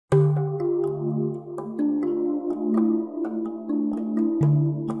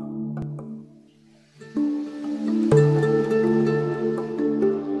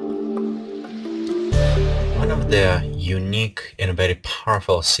the unique and very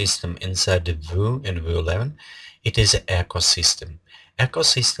powerful system inside the Vue and Vue11. It is an ecosystem.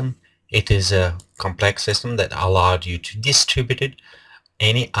 Ecosystem, it is a complex system that allowed you to distribute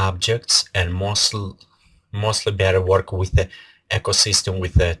any objects and mostly better work with the ecosystem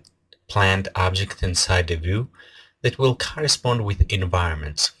with the planned object inside the Vue that will correspond with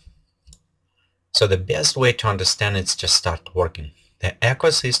environments. So the best way to understand it is just start working. The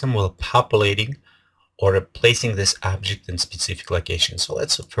ecosystem will populating or placing this object in specific location. So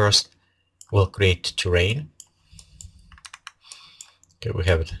let's first we'll create terrain. Okay, we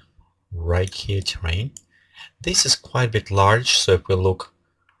have it right here, terrain. This is quite a bit large, so if we look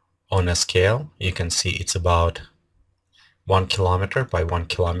on a scale, you can see it's about 1 kilometer by 1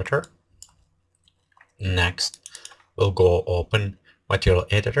 kilometer. Next, we'll go open material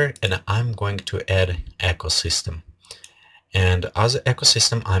editor, and I'm going to add ecosystem. And as an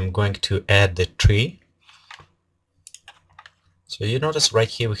ecosystem, I'm going to add the tree. So you notice right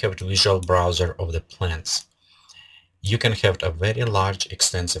here we have the visual browser of the plants. You can have a very large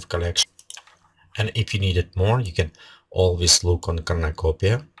extensive collection, and if you need it more, you can always look on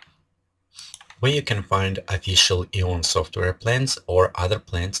Cornucopia, where you can find official e-onsoftware plans or other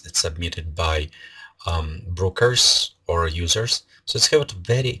plans that's submitted by brokers or users. So it's got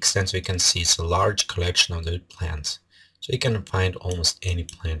very extensive. You can see it's a large collection of the plants, so you can find almost any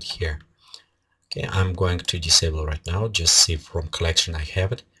plant here. Okay, I'm going to disable right now, just see from collection I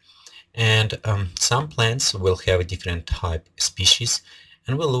have it. And some plants will have a different type species,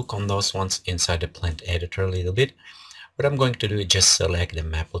 and we'll look on those ones inside the plant editor a little bit. What I'm going to do is just select the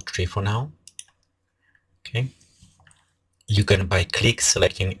maple tree for now. Okay, you can by click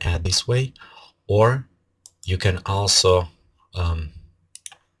selecting add this way, or you can also okay,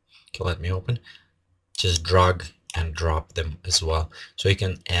 let me open, just drag and drop them as well, so you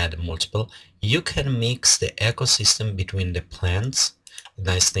can add multiple. You can mix the ecosystem between the plants. The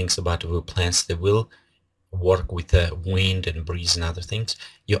nice things about Vue plants, they will work with the wind and breeze and other things.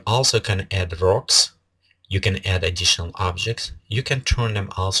 You also can add rocks, you can add additional objects, you can turn them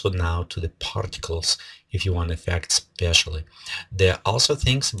also now to the particles if you want effects especially. There are also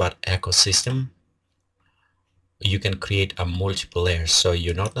things about ecosystem. You can create a multiple layers, so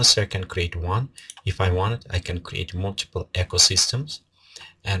you not necessarily can create one. If I want it, I can create multiple ecosystems.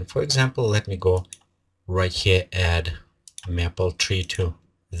 And for example, let me go right here, add maple tree to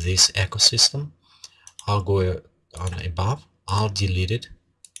this ecosystem. I'll go on above, I'll delete it,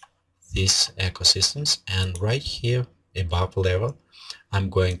 these ecosystems, and right here above level, I'm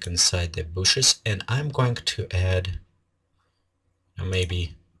going inside the bushes, and I'm going to add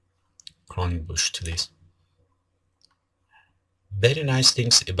maybe cloning bush to this. Very nice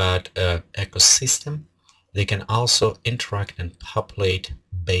things about ecosystem, they can also interact and populate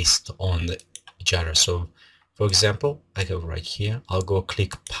based on each other. So for example, I have right here, I'll go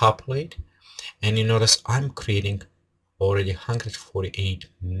click populate, and you notice I'm creating already 148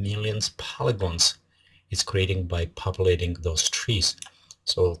 million polygons. It's creating by populating those trees.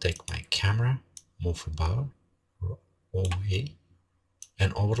 So I'll take my camera, move about away,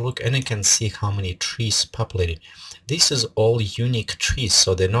 and overlook, and you can see how many trees populated. This is all unique trees,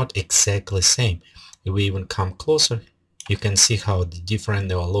 so they're not exactly the same. If we even come closer, you can see how different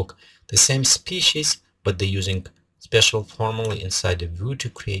they all look. The same species, but they're using special formula inside the Vue to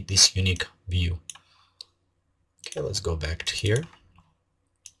create this unique view. Okay, let's go back to here.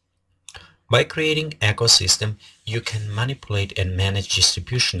 By creating ecosystem, you can manipulate and manage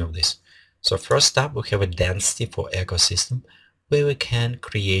distribution of this. So first up, we have a density for ecosystem, where we can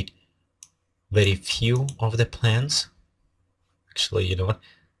create very few of the plants. Actually, you know what?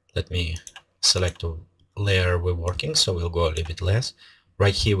 Let me select a layer we're working, so we'll go a little bit less.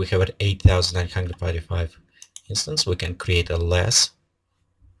 Right here we have an 8,955 instance. We can create a less.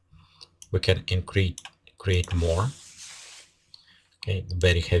 We can create more. Okay,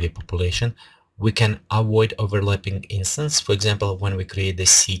 very heavy population. We can avoid overlapping instance. For example, when we create the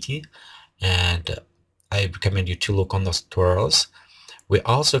city, and I recommend you to look on those tutorials. We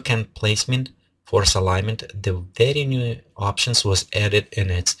also can placement, force alignment. The very new options was added,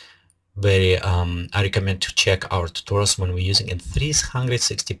 and it's very I recommend to check our tutorials when we're using in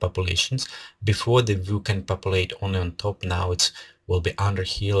 360 populations. Before, the Vue can populate only on top. Now it will be under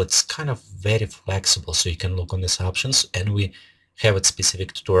here. It's kind of very flexible, so you can look on these options, and we have it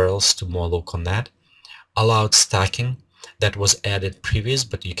specific tutorials to more look on that. Allowed stacking, that was added previous,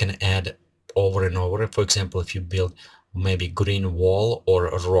 but you can add over and over. For example, if you build maybe green wall or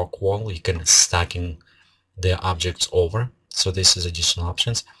a rock wall, you can stacking the objects over. So this is additional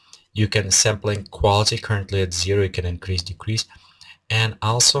options. You can sampling quality currently at 0, you can increase, decrease, and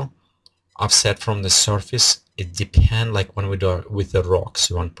also offset from the surface it depends, like when we do with the rocks,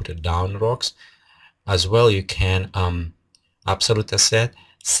 you want to put it down rocks as well. You can absolute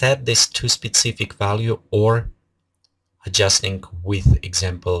set this to specific value, or adjusting with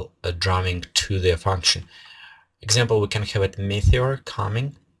example drumming to the function. Example, we can have a meteor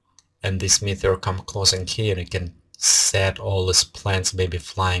coming, and this meteor come closing here, and you can set all these plants maybe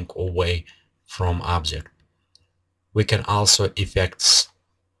flying away from object. We can also affect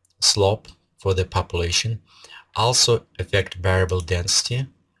slope for the population, also affect variable density.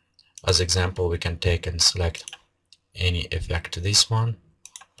 As example, we can take and select any effect, this one,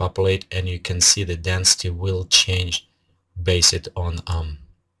 populate, and you can see the density will change based on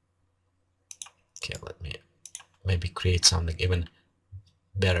okay, let me maybe create something even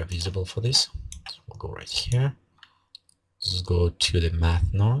better visible for this. So we'll go right here, let's go to the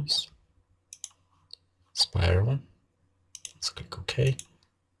math noise spiral, let's click OK,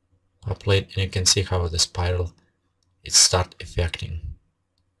 populate, and you can see how the spiral it start affecting.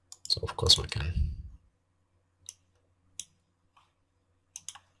 So of course we can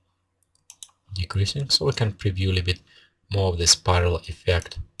decreasing, so we can preview a little bit more of the spiral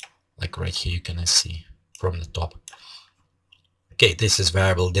effect, like right here you can see from the top. Okay, this is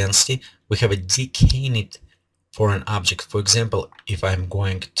variable density. We have a decaying it for an object. For example, if I'm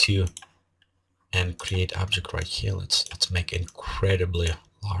going to and create object right here, let's make it incredibly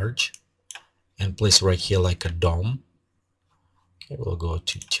large and place right here like a dome. Okay, we'll go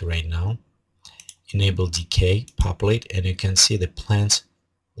to terrain now, enable decay, populate, and you can see the plants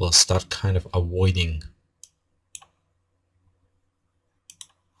will start kind of avoiding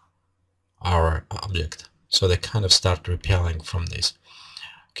our object, so they kind of start repelling from this.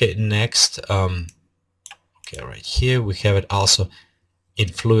 Okay, next okay, right here we have it also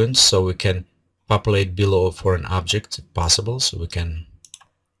influence, so we can populate below for an object possible, so we can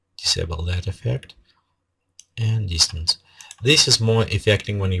disable that effect, and distance. This is more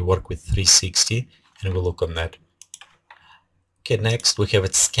affecting when you work with 360, and we'll look on that. Okay, next we have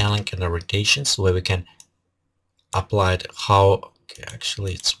it scaling and rotation, so where we can apply it how. Okay,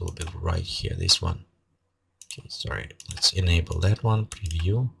 actually it will be right here, this one. Okay, sorry, let's enable that one,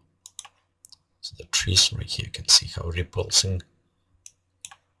 preview. So the trees right here, you can see how repulsing.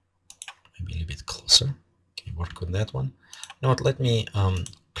 Maybe a little bit closer. Okay, work on that one. Now let me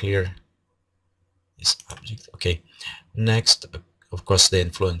clear this object. Okay, next, of course, the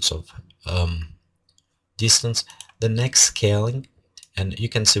influence of distance. The next scaling, and you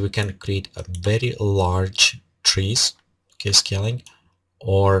can see we can create a very large trees. Okay, scaling,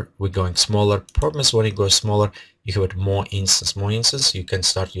 or we're going smaller. Problem is when you go smaller, you have more instances. You can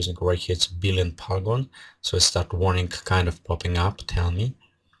start using right here, it's billion polygon, so it start warning kind of popping up, tell me.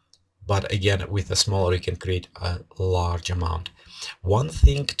 But again, with a smaller, you can create a large amount. One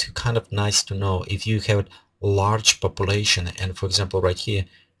thing to kind of nice to know, if you have a large population, and for example right here,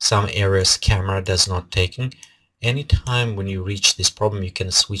 some areas camera does not taking, anytime when you reach this problem, you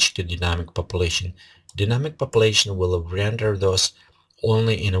can switch to dynamic population. Dynamic population will render those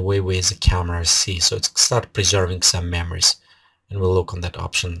only in a way where the camera sees, so it's start preserving some memories, and we'll look on that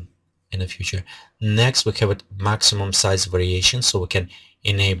option in the future. Next we have a maximum size variation, so we can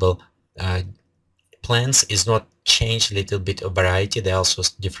enable plants is not change a little bit of variety, they also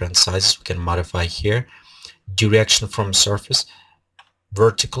different sizes we can modify here. Direction from surface,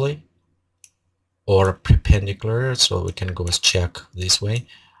 vertically or perpendicular, so we can go as check this way.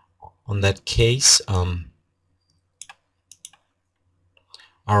 On that case,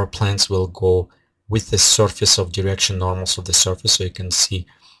 our plants will go with the surface of direction normals of the surface, so you can see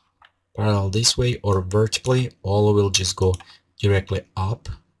parallel this way, or vertically, all will just go directly up.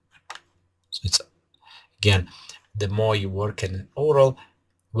 So it's again, the more you work, and overall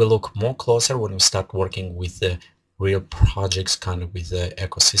we look more closer when we start working with the real projects, kind of with the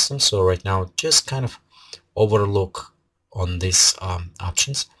ecosystem. So right now, just kind of overlook on these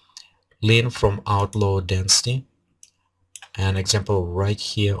options. Lean from outlaw density, an example right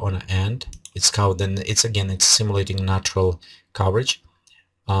here on the end, it's how then it's again it's simulating natural coverage.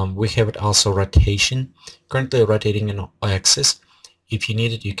 We have it also rotation, currently rotating in axis. If you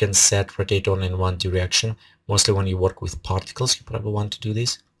need it, you can set rotate on in one direction. Mostly when you work with particles, you probably want to do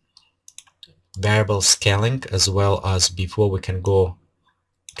this. Variable scaling, as well as before, we can go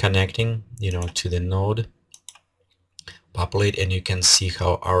connecting, you know, to the node, populate, and you can see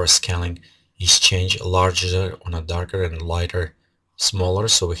how our scaling is changed, larger on a darker and lighter smaller,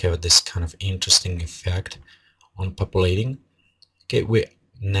 so we have this kind of interesting effect on populating. Okay,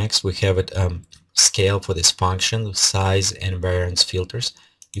 next we have it scale for this function, size and variance filters.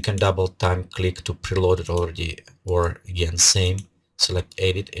 You can double time click to preload it already, or again same, select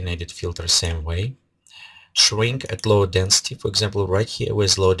edit and edit filter same way. Shrink at low density. For example, right here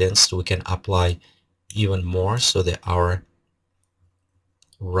with low density, we can apply even more so that our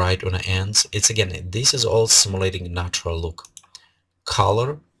right on the ends. It's again, this is all simulating natural look.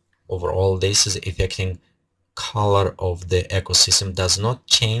 Color, overall, this is affecting color of the ecosystem, does not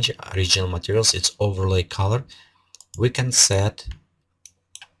change original materials, it's overlay color. We can set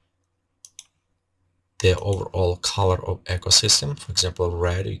the overall color of ecosystem, for example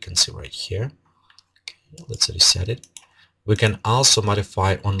red, you can see right here. Okay, let's reset it. We can also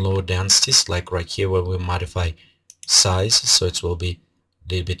modify on low densities, like right here where we modify size, so it will be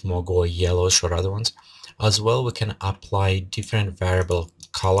a little bit more go yellowish or other ones. As well, we can apply different variable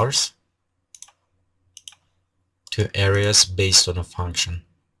colors to areas based on a function.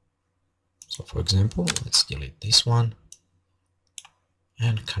 So for example, let's delete this one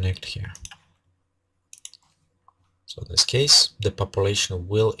and connect here. So in this case, the population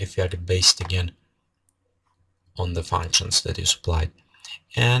will affect based again on the functions that you supplied.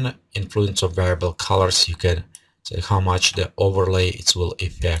 And influence of variable colors, you can say how much the overlay it will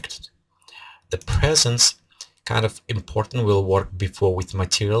affect. The presence, kind of important, will work before with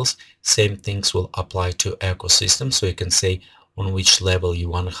materials. Same things will apply to ecosystem, so you can say on which level you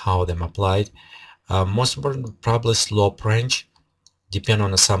want how them applied. Most important, probably slope range. Depend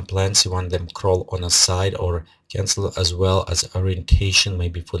on some plants, you want them crawl on a side or cancel, as well as orientation,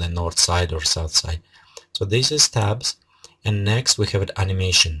 maybe for the north side or south side. So this is tabs. And next we have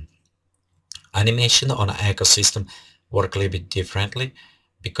animation. Animation on an ecosystem work a little bit differently,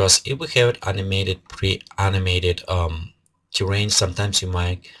 because if we have animated, pre-animated terrain, sometimes you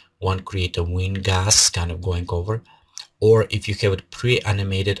might want to create a wind gas kind of going over. Or if you have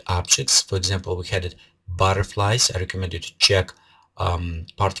pre-animated objects, for example, we had butterflies. I recommend you to check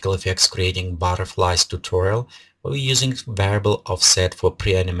particle effects creating butterflies tutorial. We're using variable offset for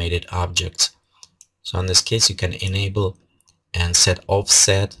pre-animated objects. So in this case, you can enable and set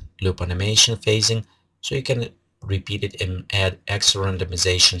offset, loop animation, phasing, so you can repeat it and add extra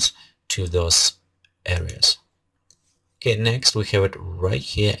randomizations to those areas. Okay, next we have it right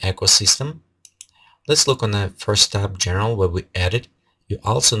here, ecosystem. Let's look on the first tab, general, where we added. You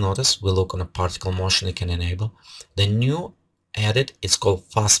also notice we look on a particle motion you can enable. The new added, it's called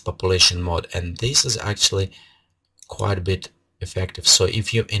fast population mode, and this is actually quite a bit effective. So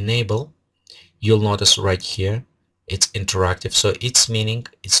if you enable, you'll notice right here it's interactive. So it's meaning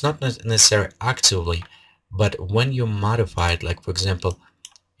it's not necessarily actively, but when you modify it, like for example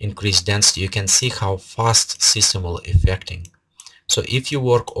increase density, you can see how fast system will affecting. So if you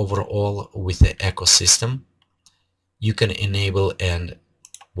work overall with the ecosystem, you can enable and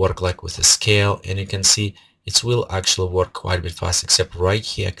work like with a scale, and you can see it will actually work quite a bit fast, except right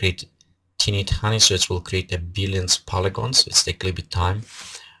here create teeny tiny, so it will create a billions polygons, so it's take a little bit time.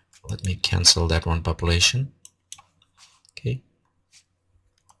 Let me cancel that one population. Okay.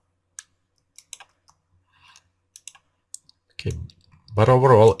 Okay, but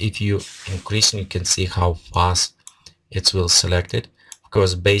overall if you increase, you can see how fast it will select it,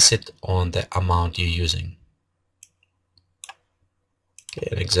 because based on the amount you're using. Okay,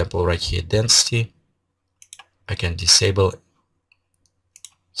 an example right here, density. I can disable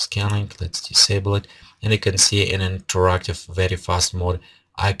scanning. Let's disable it, and you can see in an interactive very fast mode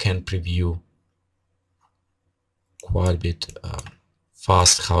I can preview quite a bit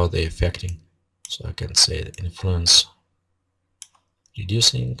fast how they're affecting. So I can say the influence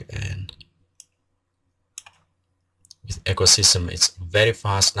reducing, and with ecosystem it's very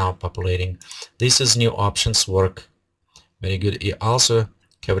fast now populating. This is new options, work very good. You also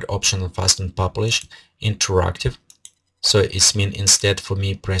have an option on fast and publish interactive, so it's mean instead for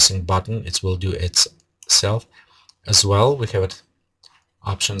me pressing button it will do itself. As well we have it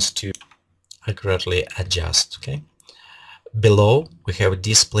options to accurately adjust. Okay, below we have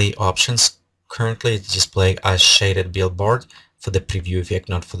display options. Currently it's displaying as shaded billboard for the preview effect,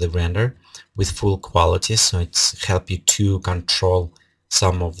 not for the render, with full quality, so it's help you to control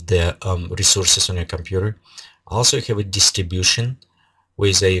some of the resources on your computer. Also you have a distribution, where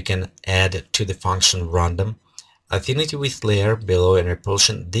you can add to the function random. Affinity with layer below and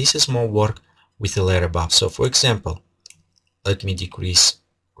repulsion, this is more work with the layer above. So for example, let me decrease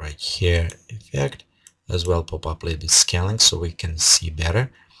right here effect, as well pop up a little bit scaling so we can see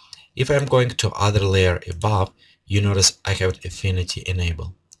better. If I'm going to other layer above, you notice I have affinity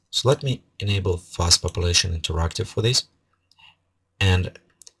enable. So let me enable fast population interactive for this, and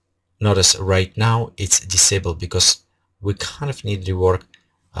notice right now it's disabled because we kind of need to work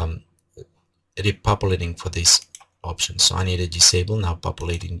repopulating for this option. So I need to disable. Now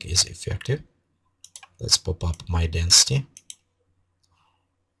populating is effective. Let's pop up my density.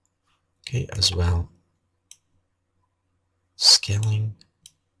 Okay, as well scaling,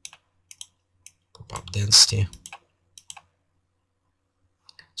 pop-up density.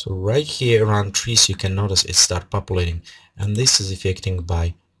 So right here around trees, you can notice it start populating, and this is affecting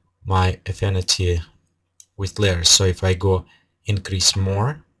by my affinity with layers. So if I go increase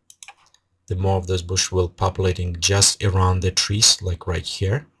more, the more of those bush will populating just around the trees, like right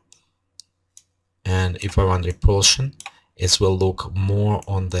here. And if I want repulsion, it will look more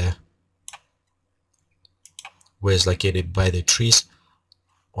on the where it's located by the trees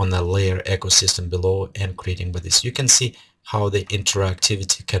on the layer ecosystem below and creating by this. You can see how the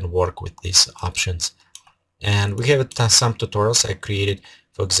interactivity can work with these options. And we have some tutorials I created,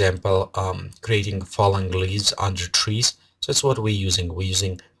 for example, creating falling leaves under trees. So that's what we're using. We're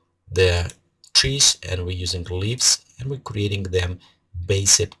using the trees and we're using leaves, and we're creating them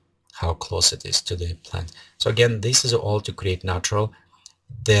based it how close it is to the plant. So again, this is all to create natural.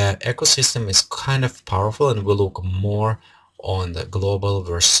 The ecosystem is kind of powerful, and we'll look more on the global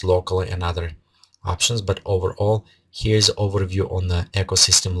versus local and other options, but overall here's an overview on the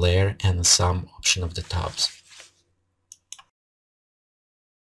ecosystem layer and some option of the tabs.